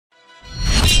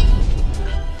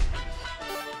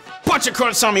Watch your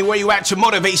Crunch Army, where you at? Your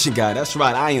motivation guy. That's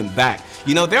right, I am back.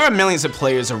 You know, there are millions of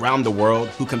players around the world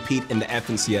who compete in the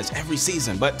FNCS every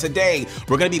season, but today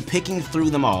we're going to be picking through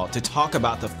them all to talk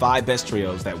about the 5 best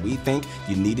trios that we think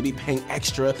you need to be paying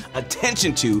extra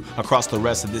attention to across the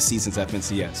rest of this season's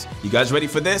FNCS. You guys ready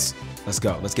for this? Let's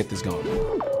go. Let's get this going.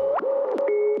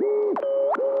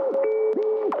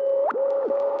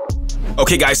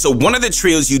 Okay guys, so one of the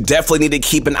trios you definitely need to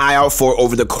keep an eye out for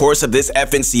over the course of this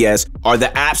FNCS are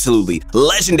the absolutely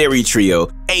legendary trio,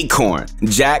 Acorn,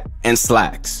 Jack, and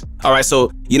Slacks. Alright,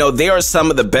 so, you know, they are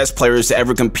some of the best players to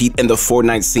ever compete in the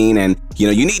Fortnite scene, and, you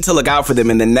know, you need to look out for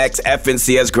them in the next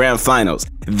FNCS Grand Finals.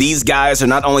 These guys are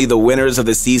not only the winners of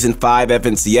the Season 5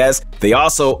 FNCS, they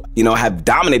also, you know, have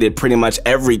dominated pretty much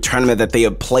every tournament that they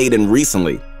have played in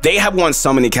recently. They have won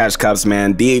so many cash cups,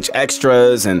 man, DH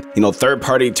extras and, you know,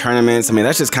 third-party tournaments. I mean,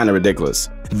 that's just kind of ridiculous.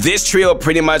 This trio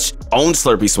pretty much owns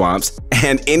Slurpee Swamps,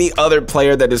 and any other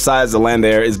player that decides to land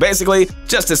there is basically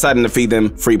just deciding to feed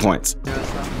them free points.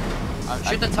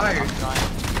 Shoot the tire.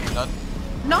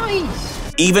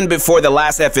 Nice! Even before the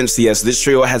last FNCS, this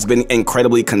trio has been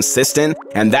incredibly consistent,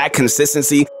 and that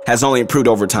consistency has only improved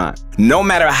over time. No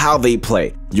matter how they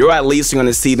play, you're at least going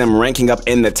to see them ranking up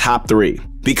in the top 3.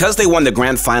 Because they won the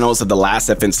grand finals of the last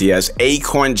FNCS,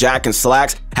 Acorn, Jack, and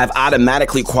Slacks have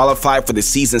automatically qualified for the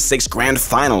Season 6 grand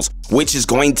finals, which is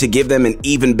going to give them an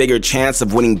even bigger chance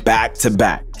of winning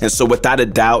back-to-back. And so without a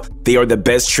doubt, they are the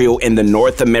best trio in the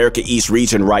North America East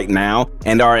region right now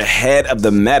and are ahead of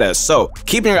the meta. So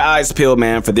keeping your eyes peeled,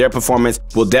 man, for their performance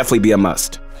will definitely be a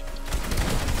must.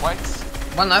 Whites.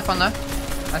 One left, I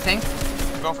think.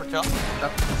 Going for kill.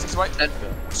 Yep. 6 white. Dead.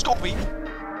 Scopey.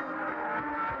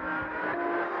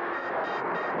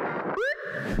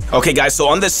 Okay guys, so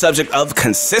on the subject of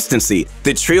consistency,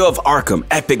 the trio of Arkham,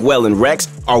 Epic, Well, and Rex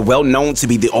are well known to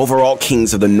be the overall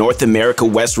kings of the North America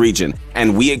West region,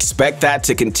 and we expect that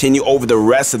to continue over the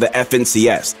rest of the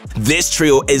FNCS. This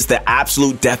trio is the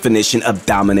absolute definition of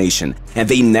domination, and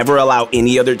they never allow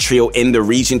any other trio in the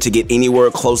region to get anywhere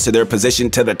close to their position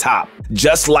to the top.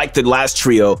 Just like the last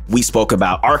trio we spoke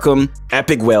about, Arkham,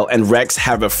 Epic, Well, and Rex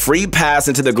have a free pass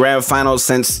into the grand finals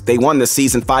since they won the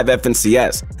Season 5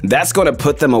 FNCS. That's going to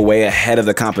put them away ahead of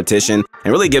the competition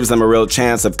and really gives them a real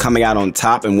chance of coming out on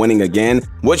top and winning again,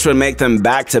 which would make them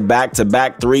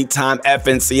back-to-back-to-back 3-time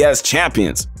FNCS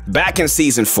champions. Back in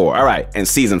Season 4, alright, and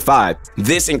Season 5,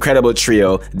 this incredible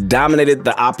trio dominated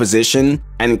the opposition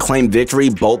and claimed victory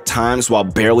both times while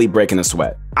barely breaking a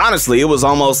sweat. Honestly, it was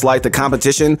almost like the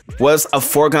competition was a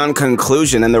foregone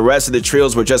conclusion and the rest of the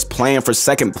trios were just playing for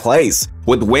second place.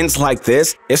 With wins like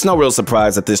this, it's no real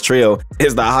surprise that this trio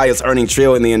is the highest earning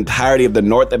trio in the entirety of the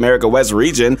North America West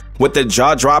region, with the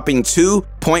jaw-dropping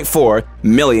 $2.4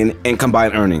 million in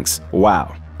combined earnings.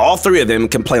 Wow. All 3 of them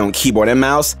can play on keyboard and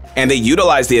mouse, and they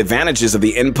utilize the advantages of the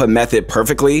input method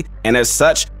perfectly, and as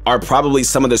such, are probably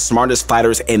some of the smartest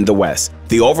fighters in the West.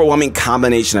 The overwhelming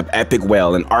combination of Epic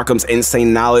Well and Arkham's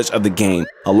insane knowledge of the game,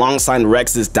 alongside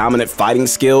Rex's dominant fighting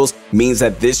skills, means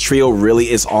that this trio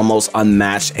really is almost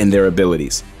unmatched in their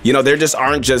abilities. You know, they just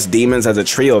aren't just demons as a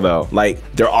trio though, like,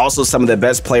 they're also some of the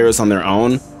best players on their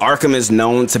own. Arkham is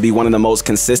known to be one of the most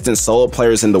consistent solo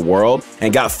players in the world,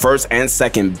 and got first and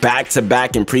second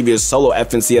back-to-back in previous solo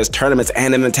FNCS tournaments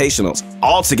and invitationals.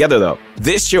 Altogether though,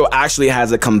 this trio actually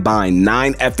has a combined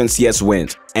 9 FNCS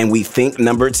wins, and we think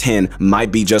number 10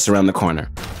 might be just around the corner.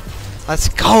 Let's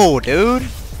go, dude.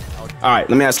 Alright,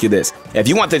 let me ask you this. If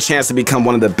you want the chance to become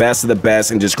one of the best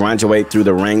and just grind your way through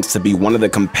the ranks to be one of the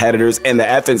competitors in the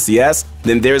FNCS,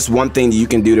 then there's one thing you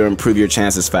can do to improve your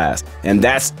chances fast. And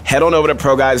that's head on over to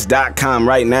ProGuides.com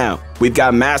right now. We've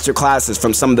got master classes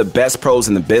from some of the best pros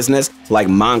in the business, like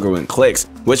Mongo and Clicks,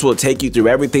 which will take you through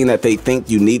everything that they think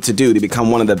you need to do to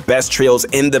become one of the best trios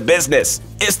in the business.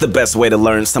 It's the best way to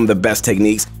learn some of the best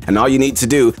techniques, and all you need to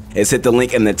do is hit the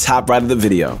link in the top right of the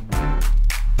video.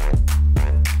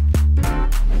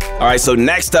 Alright, so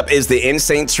next up is the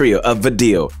insane trio of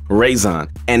Vidil,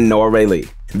 Razon, and Noah Rayleigh.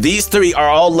 These 3 are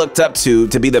all looked up to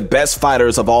be the best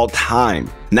fighters of all time.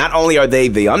 Not only are they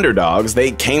the underdogs,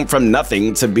 they came from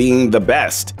nothing to being the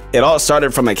best. It all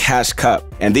started from a cash cup,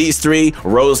 and these 3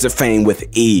 rose to fame with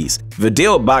ease.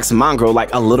 Vidil boxed Mongo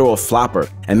like a literal flopper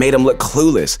and made him look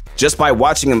clueless. Just by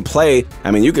watching him play,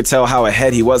 I mean, you could tell how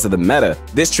ahead he was of the meta.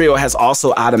 This trio has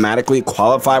also automatically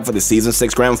qualified for the Season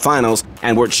 6 Grand Finals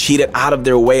and were cheated out of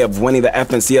their way of winning the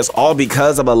FNCS, all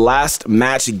because of a last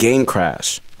match game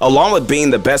crash. Along with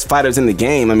being the best fighters in the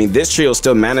game, I mean, this trio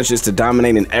still manages to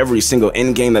dominate in every single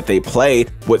in-game game that they play,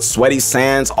 with Sweaty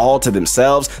Sands all to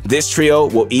themselves, this trio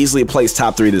will easily place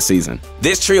top 3 this season.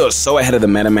 This trio is so ahead of the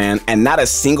meta, man, and not a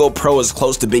single pro is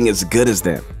close to being as good as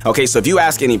them. Okay, so if you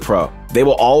ask any pro, they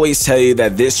will always tell you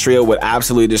that this trio would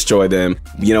absolutely destroy them,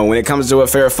 when it comes to a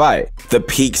fair fight. The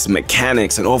peaks,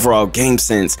 mechanics, and overall game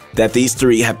sense that these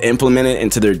 3 have implemented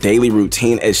into their daily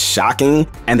routine is shocking,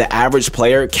 and the average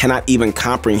player cannot even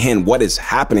comprehend what is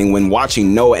happening when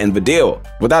watching Noah and Vidil.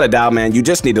 Without a doubt, man, you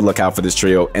just need to look out for this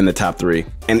trio in the top 3,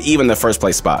 and even the first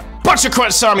place spot. Bunch of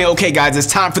Crunch Army. Okay guys, it's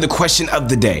time for the question of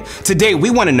the day. Today, we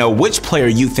want to know which player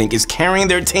you think is carrying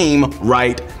their team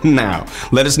right now.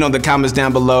 Let us know in the comments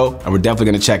down below, and we're definitely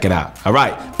going to check it out. All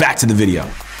right, back to the video.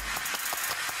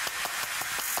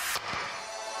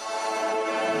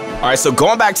 Alright, so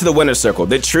going back to the winner's circle,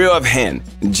 the trio of Hen,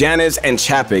 Janice, and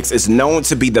Chapix is known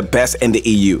to be the best in the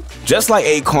EU. Just like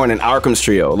Acorn and Arkham's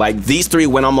trio, these 3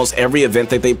 win almost every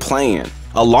event that they play in.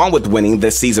 Along with winning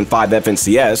the Season 5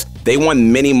 FNCS, they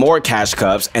won many more Cash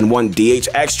Cups and won DH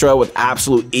Extra with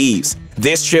absolute ease.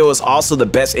 This trio is also the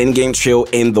best in-game trio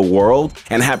in the world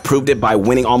and have proved it by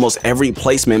winning almost every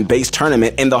placement-based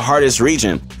tournament in the hardest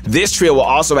region. This trio will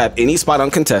also have any spot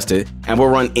uncontested and will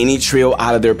run any trio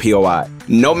out of their POI.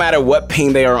 No matter what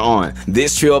ping they are on,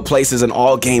 this trio places in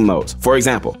all game modes. For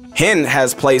example, Hen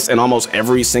has placed in almost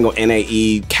every single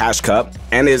NAE Cash Cup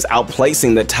and is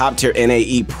outplacing the top tier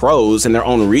NAE pros in their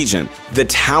own region. The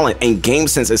talent and game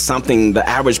sense is something the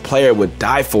average player would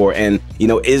die for, and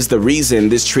is the reason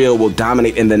this trio will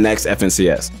dominate in the next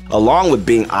FNCS. Along with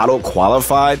being auto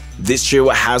qualified, this trio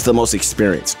has the most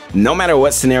experience. No matter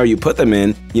what scenario you put them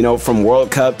in, from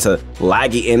World Cup to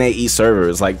laggy NAE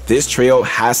servers, this trio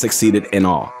has succeeded in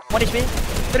all. 1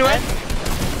 HP. Anyway.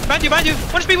 Behind you.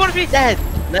 1 HP, 1 HP. Dead.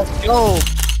 Let's go.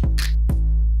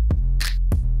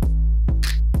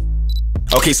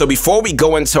 Okay, so before we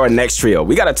go into our next trio,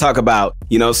 we got to talk about,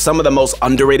 some of the most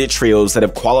underrated trios that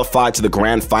have qualified to the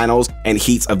grand finals and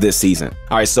heats of this season.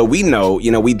 All right, so we know,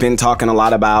 we've been talking a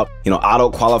lot about,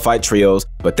 auto-qualified trios,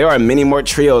 but there are many more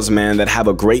trios, man, that have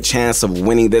a great chance of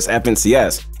winning this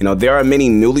FNCS. There are many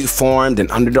newly formed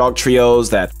and underdog trios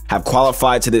that have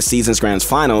qualified to this season's grand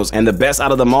finals, and the best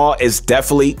out of them all is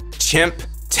definitely Chimp,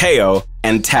 Teo,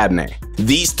 and Tabney.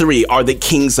 These 3 are the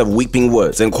kings of Weeping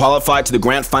Woods and qualified to the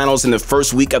grand finals in the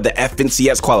first week of the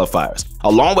FNCS qualifiers.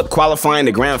 Along with qualifying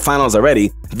the grand finals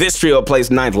already, this trio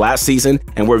placed 9th last season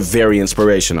and were very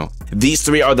inspirational. These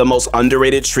 3 are the most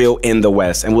underrated trio in the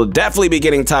West and will definitely be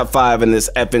getting top 5 in this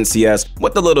FNCS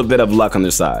with a little bit of luck on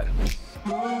their side.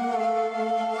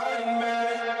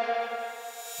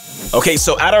 Okay,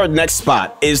 so at our next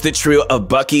spot is the trio of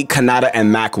Bucky, Kanata, and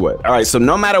Macwood. All right, so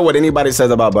no matter what anybody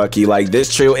says about Bucky,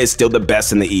 this trio is still the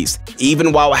best in the East.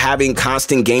 Even while having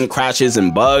constant game crashes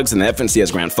and bugs in the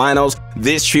FNCS Grand Finals,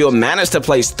 this trio managed to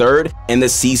place 3rd in the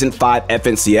Season 5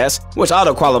 FNCS, which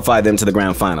auto-qualified them to the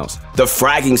Grand Finals. The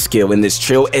fragging skill in this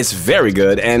trio is very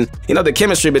good, and the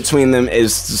chemistry between them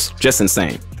is just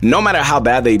insane. No matter how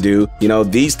bad they do,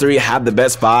 these 3 have the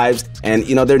best vibes, and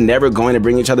they're never going to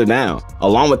bring each other down.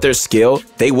 Along with their skill,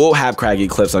 they will have craggy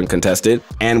clips uncontested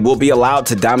and will be allowed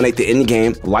to dominate the end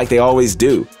game like they always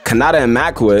do. Kanata and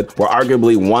Macwood were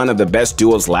arguably one of the best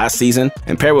duos last season,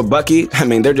 and paired with Bucky,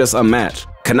 they're just unmatched.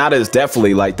 Kanata is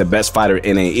definitely the best fighter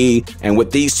in AE, and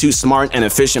with these 2 smart and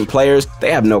efficient players,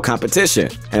 they have no competition.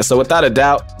 And so without a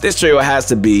doubt, this trio has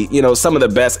to be, some of the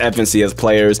best FNCS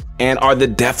players and are the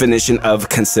definition of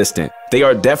consistent. They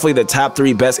are definitely the top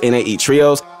 3 best NAE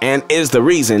trios and is the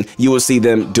reason you will see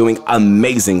them doing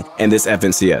amazing in this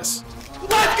FNCS.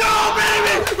 Let's go,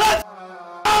 baby! Let's go!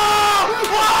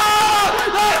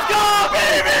 Let's go,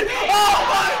 baby! Oh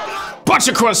my God! Bunch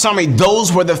of Crunch Army,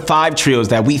 those were the 5 trios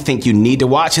that we think you need to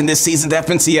watch in this season's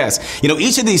FNCS.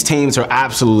 Each of these teams are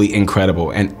absolutely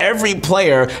incredible, and every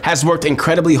player has worked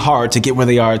incredibly hard to get where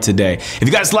they are today. If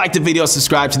you guys liked the video,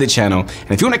 subscribe to the channel,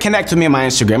 and if you want to connect with me on my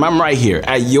Instagram, I'm right here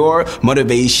at Your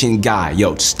Motivation Guy.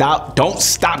 Yo, don't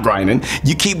stop grinding.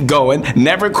 You keep going,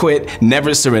 never quit,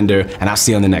 never surrender, and I'll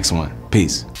see you on the next one.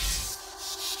 Peace.